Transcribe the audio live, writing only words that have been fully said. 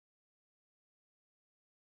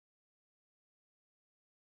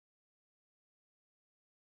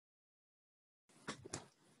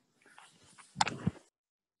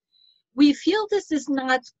we feel this is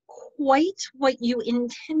not quite what you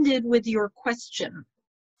intended with your question,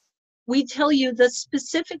 we tell you the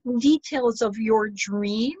specific details of your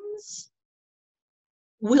dreams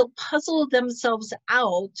will puzzle themselves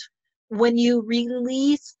out when you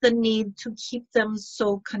release the need to keep them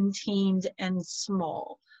so contained and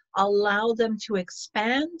small. Allow them to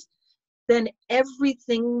expand, then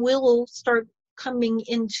everything will start coming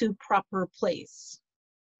into proper place.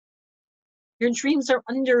 Your dreams are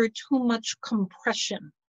under too much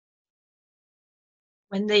compression.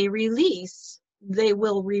 When they release, they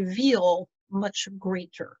will reveal much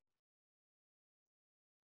greater.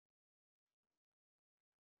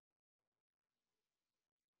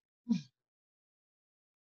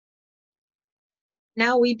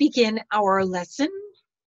 Now we begin our lesson.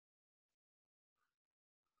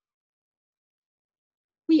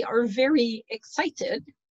 We are very excited,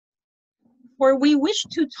 for we wish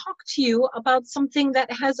to talk to you about something that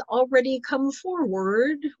has already come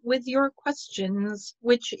forward with your questions,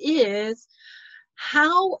 which is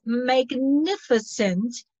how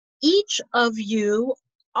magnificent each of you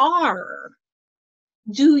are.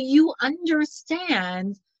 Do you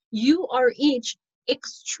understand? You are each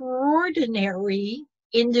extraordinary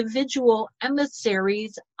individual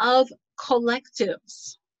emissaries of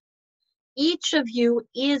collectives. Each of you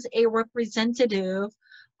is a representative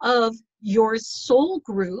of your soul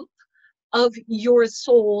group, of your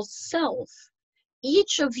soul self.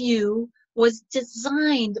 Each of you was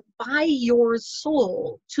designed by your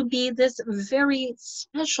soul to be this very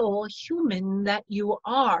special human that you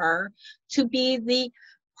are, to be the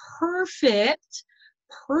perfect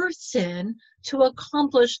person to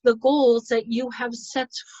accomplish the goals that you have set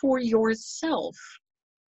for yourself.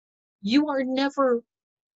 You are never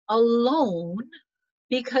alone,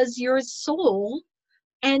 because your soul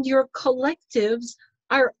and your collectives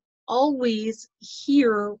are always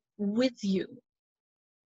here with you.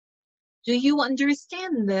 Do you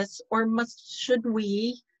understand this, or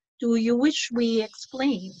do you wish we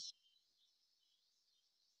explain?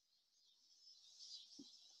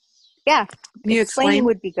 Yeah, Can you explaining explain?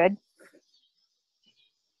 would be good.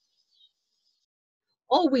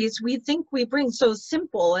 Always we think we bring so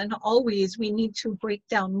simple, and always we need to break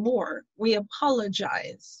down more. We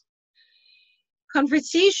apologize.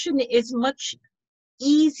 Conversation is much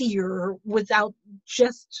easier without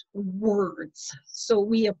just words, so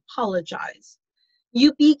we apologize.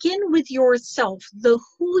 You begin with yourself, the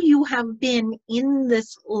who you have been in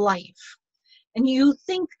this life, and you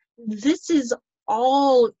think this is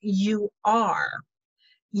all you are.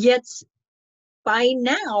 Yet by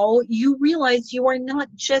now you realize you are not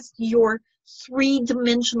just your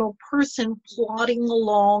three-dimensional person plodding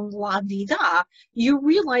along la-di-da. You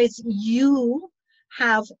realize you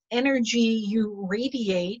have energy you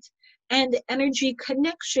radiate and energy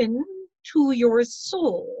connection to your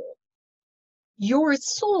soul. Your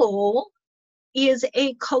soul is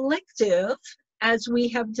a collective, as we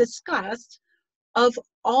have discussed, of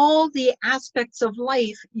all the aspects of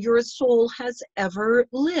life your soul has ever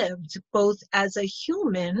lived, both as a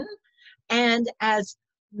human and as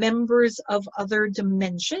members of other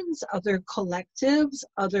dimensions, other collectives,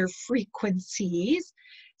 other frequencies.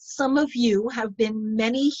 Some of you have been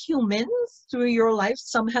many humans through your life.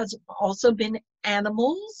 Some has also been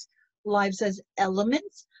animals, lives as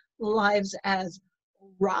elements, lives as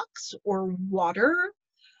rocks or water,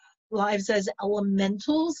 lives as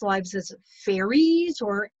elementals, lives as fairies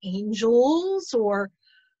or angels or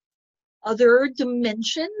other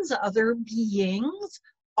dimensions, other beings.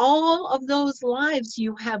 All of those lives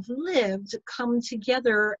you have lived come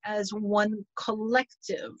together as one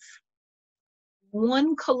collective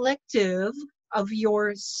of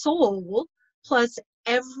your soul, plus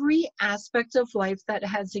every aspect of life that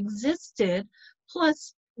has existed,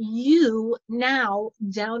 plus you now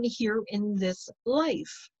down here in this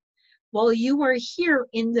life. While you are here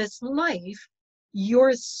in this life,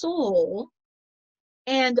 your soul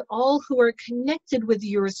and all who are connected with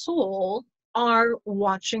your soul are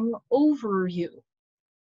watching over you.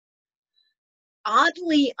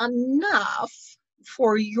 Oddly enough,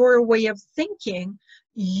 for your way of thinking,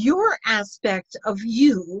 your aspect of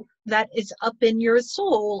you that is up in your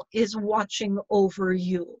soul is watching over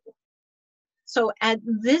you. So at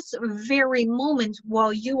this very moment,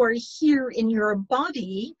 while you are here in your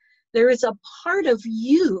body, there is a part of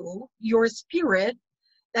you, your spirit,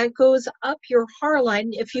 that goes up your heart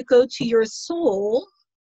line. If you go to your soul,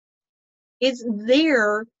 it's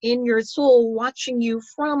there in your soul watching you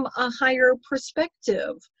from a higher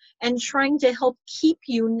perspective and trying to help keep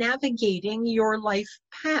you navigating your life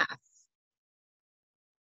path.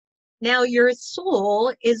 Now, your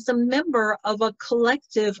soul is a member of a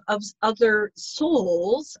collective of other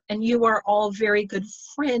souls, and you are all very good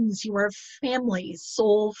friends. You are families,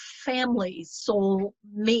 soul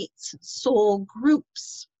mates, soul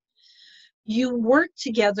groups. You work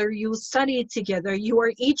together, you study together, you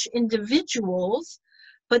are each individuals,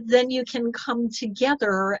 but then you can come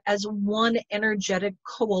together as one energetic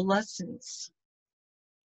coalescence.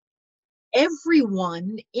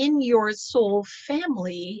 Everyone in your soul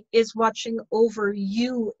family is watching over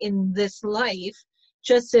you in this life,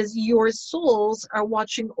 just as your souls are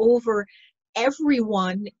watching over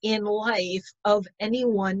everyone in life of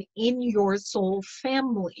anyone in your soul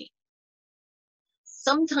family.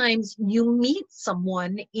 Sometimes you meet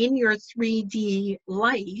someone in your 3D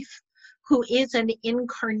life who is an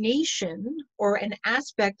incarnation or an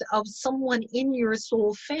aspect of someone in your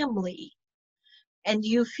soul family, and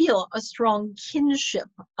you feel a strong kinship,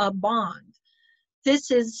 a bond.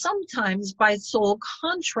 This is sometimes by soul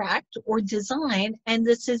contract or design, and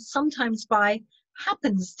this is sometimes by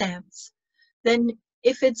happenstance. Then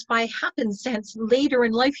if it's by happenstance, later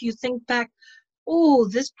in life you think back, oh,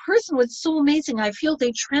 this person was so amazing. I feel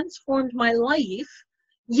they transformed my life,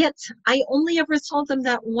 yet I only ever saw them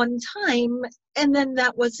that one time, and then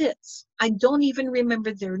that was it. I don't even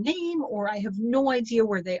remember their name, or I have no idea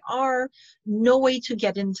where they are, no way to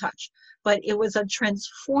get in touch. But it was a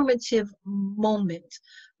transformative moment,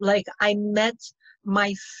 like I met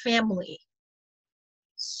my family.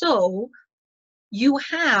 So you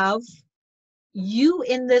have you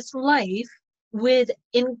in this life with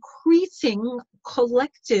increasing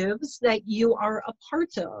collectives that you are a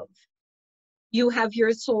part of. You have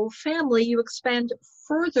your soul family, you expand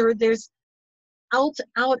further, there's out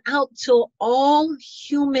till all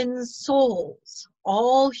human souls.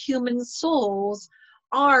 All human souls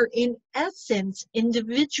are in essence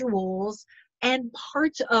individuals and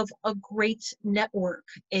part of a great network,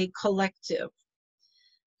 a collective.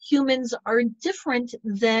 Humans are different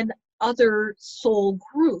than other soul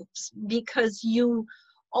groups because you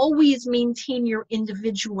always maintain your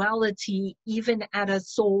individuality even at a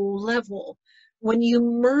soul level. When you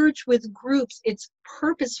merge with groups, it's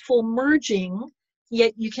purposeful merging,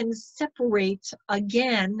 yet you can separate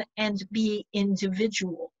again and be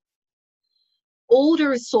individual.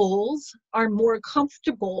 Older souls are more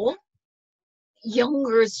comfortable.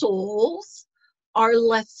 Younger souls are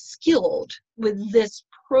less skilled with this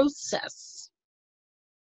process.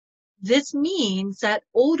 This means that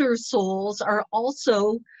older souls are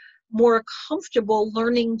also more comfortable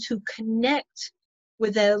learning to connect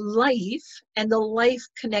with a life and the life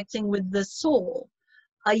connecting with the soul.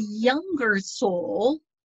 A younger soul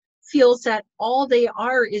feels that all they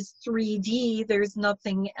are is 3D, there's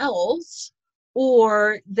nothing else,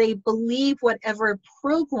 or they believe whatever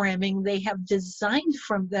programming they have designed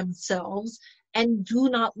from themselves and do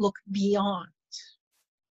not look beyond.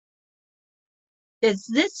 Does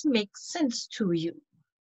this make sense to you?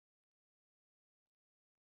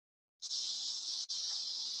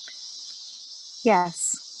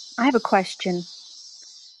 Yes. I have a question.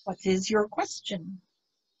 What is your question?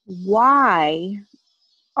 Why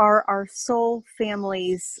are our soul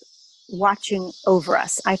families watching over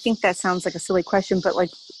us? I think that sounds like a silly question, but like,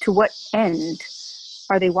 to what end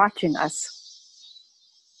are they watching us?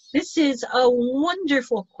 This is a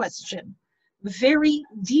wonderful question, very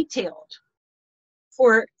detailed,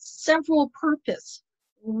 for several purposes.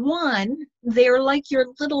 One, they're like your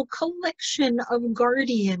little collection of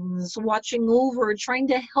guardians watching over, trying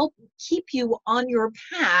to help keep you on your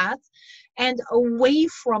path and away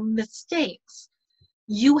from mistakes.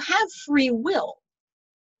 You have free will,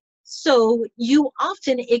 so you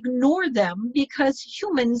often ignore them because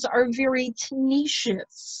humans are very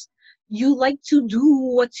tenacious. You like to do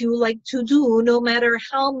what you like to do, no matter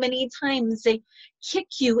how many times they kick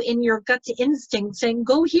you in your gut instinct saying,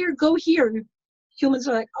 go here, go here. Humans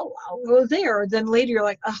are like, oh, I'll go there. Then later you're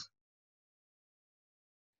like, oh,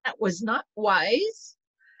 that was not wise.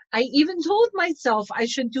 I even told myself I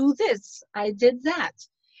should do this. I did that.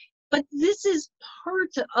 But this is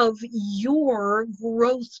part of your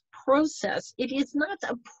growth process. It is not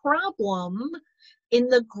a problem in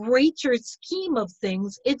the greater scheme of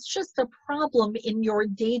things. It's just a problem in your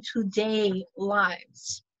day-to-day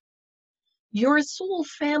lives. Your soul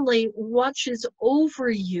family watches over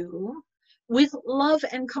you with love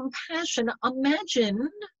and compassion. Imagine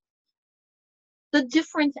the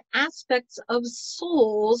different aspects of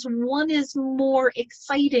souls. One is more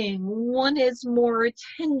exciting, one is more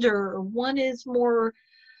tender, one is more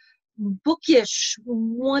bookish,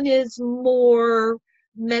 one is more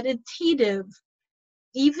meditative.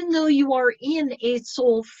 even though you are in a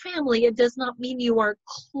soul family, it does not mean you are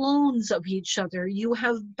clones of each other. You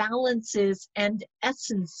have balances and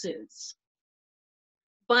essences.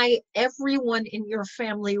 By everyone in your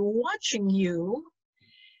family watching you,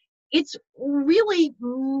 it's really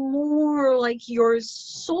more like your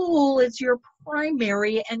soul is your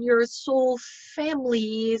primary and your soul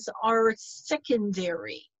families are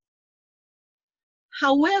secondary.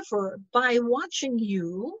 However, by watching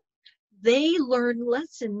you, they learn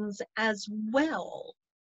lessons as well.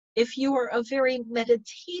 If you are a very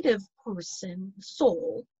meditative person,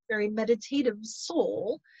 soul, very meditative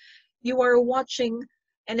soul, you are watching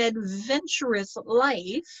an adventurous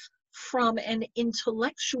life from an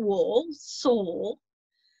intellectual soul,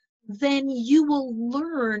 then you will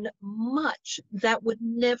learn much that would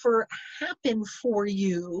never happen for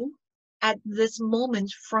you at this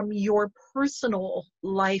moment from your personal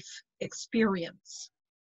life experience.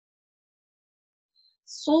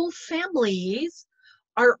 Soul families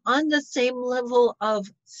are on the same level of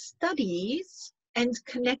studies and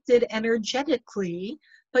connected energetically,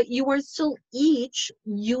 but you are still each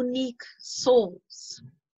unique souls.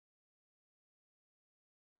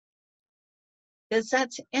 Does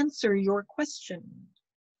that answer your question?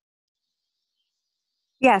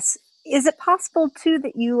 Yes. Is it possible too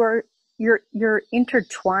that you're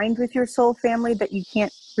intertwined with your soul family, that you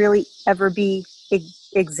can't really ever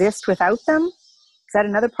exist without them? Is that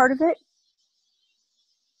another part of it?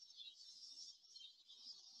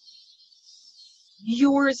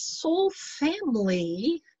 Your soul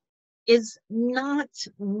family is not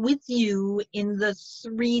with you in the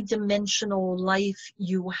three-dimensional life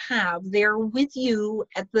you have. They're with you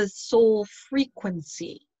at the soul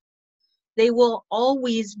frequency. They will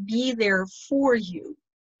always be there for you.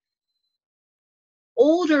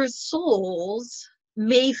 Older souls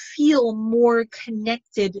may feel more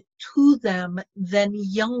connected to them than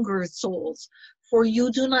younger souls, for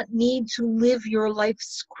you do not need to live your life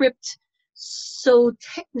script so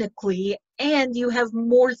technically, and you have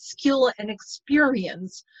more skill and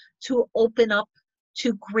experience to open up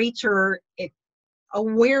to greater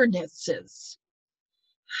awarenesses.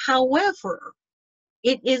 However,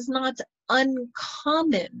 it is not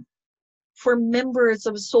uncommon for members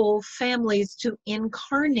of soul families to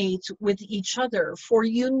incarnate with each other, for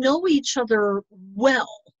you know each other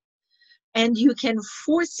well, and you can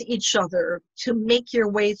force each other to make your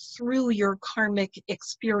way through your karmic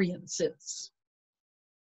experiences.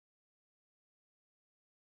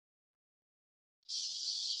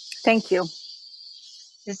 Thank you.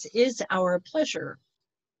 This is our pleasure.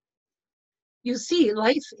 You see,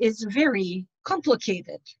 life is very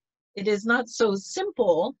complicated. It is not so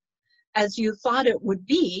simple as you thought it would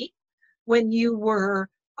be when you were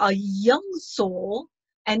a young soul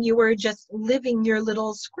and you were just living your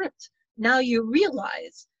little script. Now you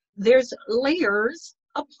realize there's layers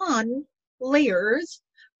upon layers,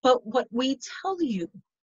 but what we tell you,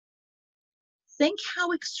 think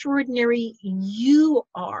how extraordinary you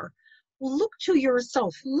are. Look to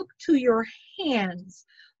yourself, look to your hands,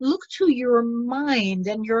 look to your mind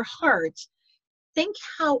and your heart. Think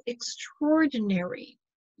how extraordinary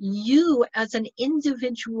you as an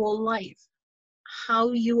individual life,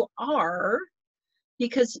 how you are,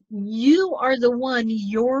 because you are the one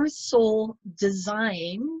your soul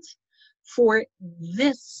designed for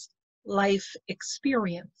this life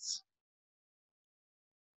experience.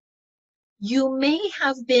 You may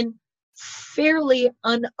have been fairly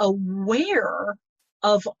unaware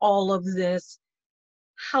of all of this.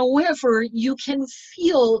 However, you can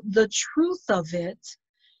feel the truth of it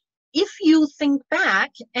if you think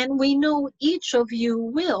back, and we know each of you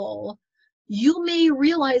will. You may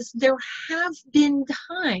realize there have been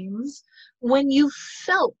times when you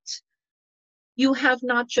felt you have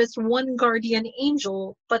not just one guardian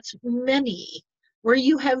angel, but many, where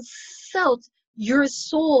you have felt your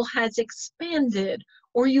soul has expanded,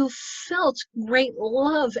 or you felt great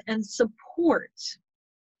love and support.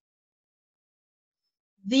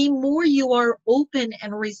 The more you are open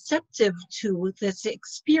and receptive to this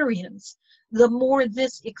experience, the more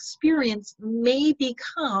this experience may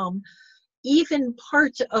become even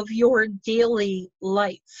part of your daily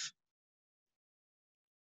life.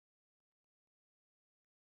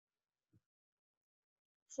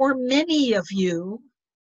 For many of you,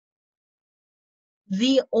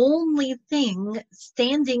 the only thing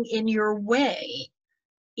standing in your way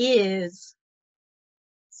is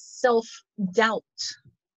self-doubt.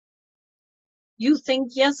 You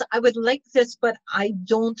think, yes, I would like this, but I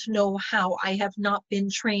don't know how. I have not been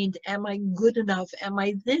trained. Am I good enough? Am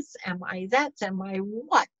I this? Am I that? Am I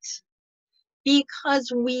what?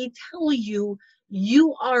 Because we tell you,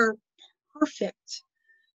 you are perfect.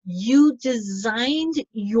 You designed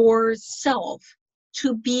yourself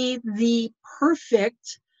to be the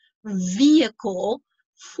perfect vehicle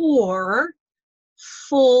for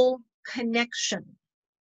full connection.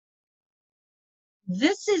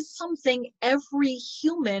 This is something every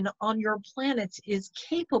human on your planet is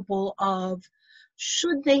capable of,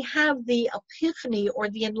 should they have the epiphany or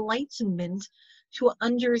the enlightenment to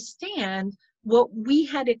understand what we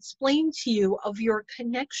had explained to you of your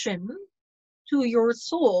connection to your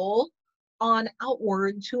soul on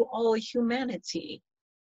outward to all humanity.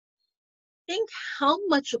 Think how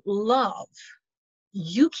much love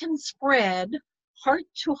you can spread heart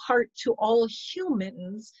to all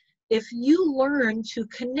humans if you learn to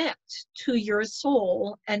connect to your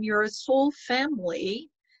soul and your soul family,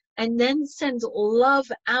 and then send love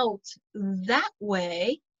out that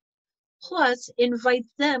way, plus invite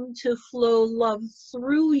them to flow love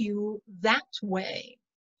through you that way.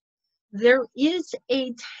 There is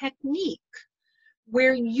a technique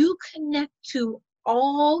where you connect to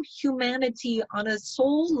all humanity on a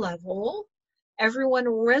soul level. Everyone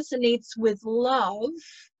resonates with love.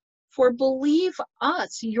 For believe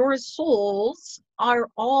us, your souls are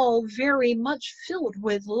all very much filled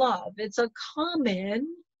with love. It's a common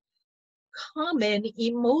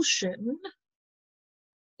emotion.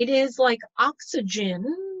 It is like oxygen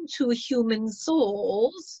to human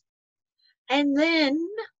souls. And then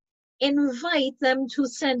invite them to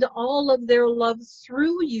send all of their love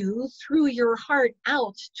through you, through your heart,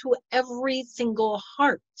 out to every single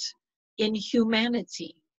heart in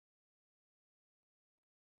humanity.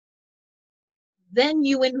 Then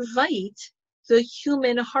you invite the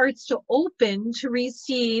human hearts to open to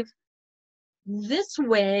receive this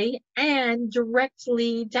way and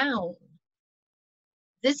directly down.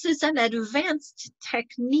 This is an advanced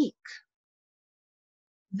technique.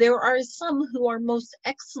 There are some who are most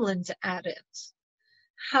excellent at it.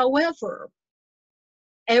 However,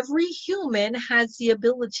 every human has the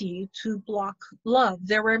ability to block love.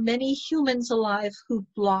 There are many humans alive who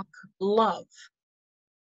block love.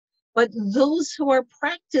 But those who are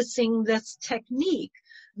practicing this technique,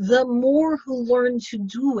 the more who learn to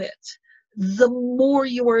do it, the more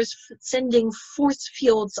you are sending force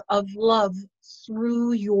fields of love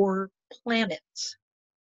through your planet.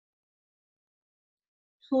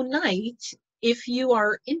 Tonight, if you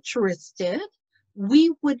are interested,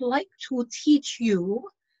 we would like to teach you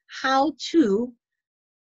how to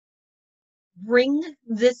bring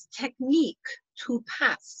this technique to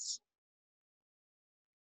pass.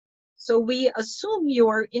 So we assume you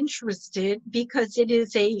are interested because it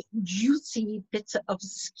is a juicy bit of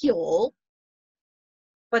skill,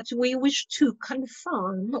 but we wish to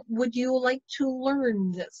confirm, would you like to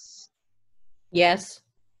learn this? Yes.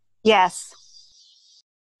 Yes.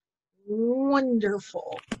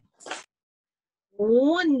 Wonderful.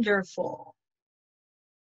 Wonderful.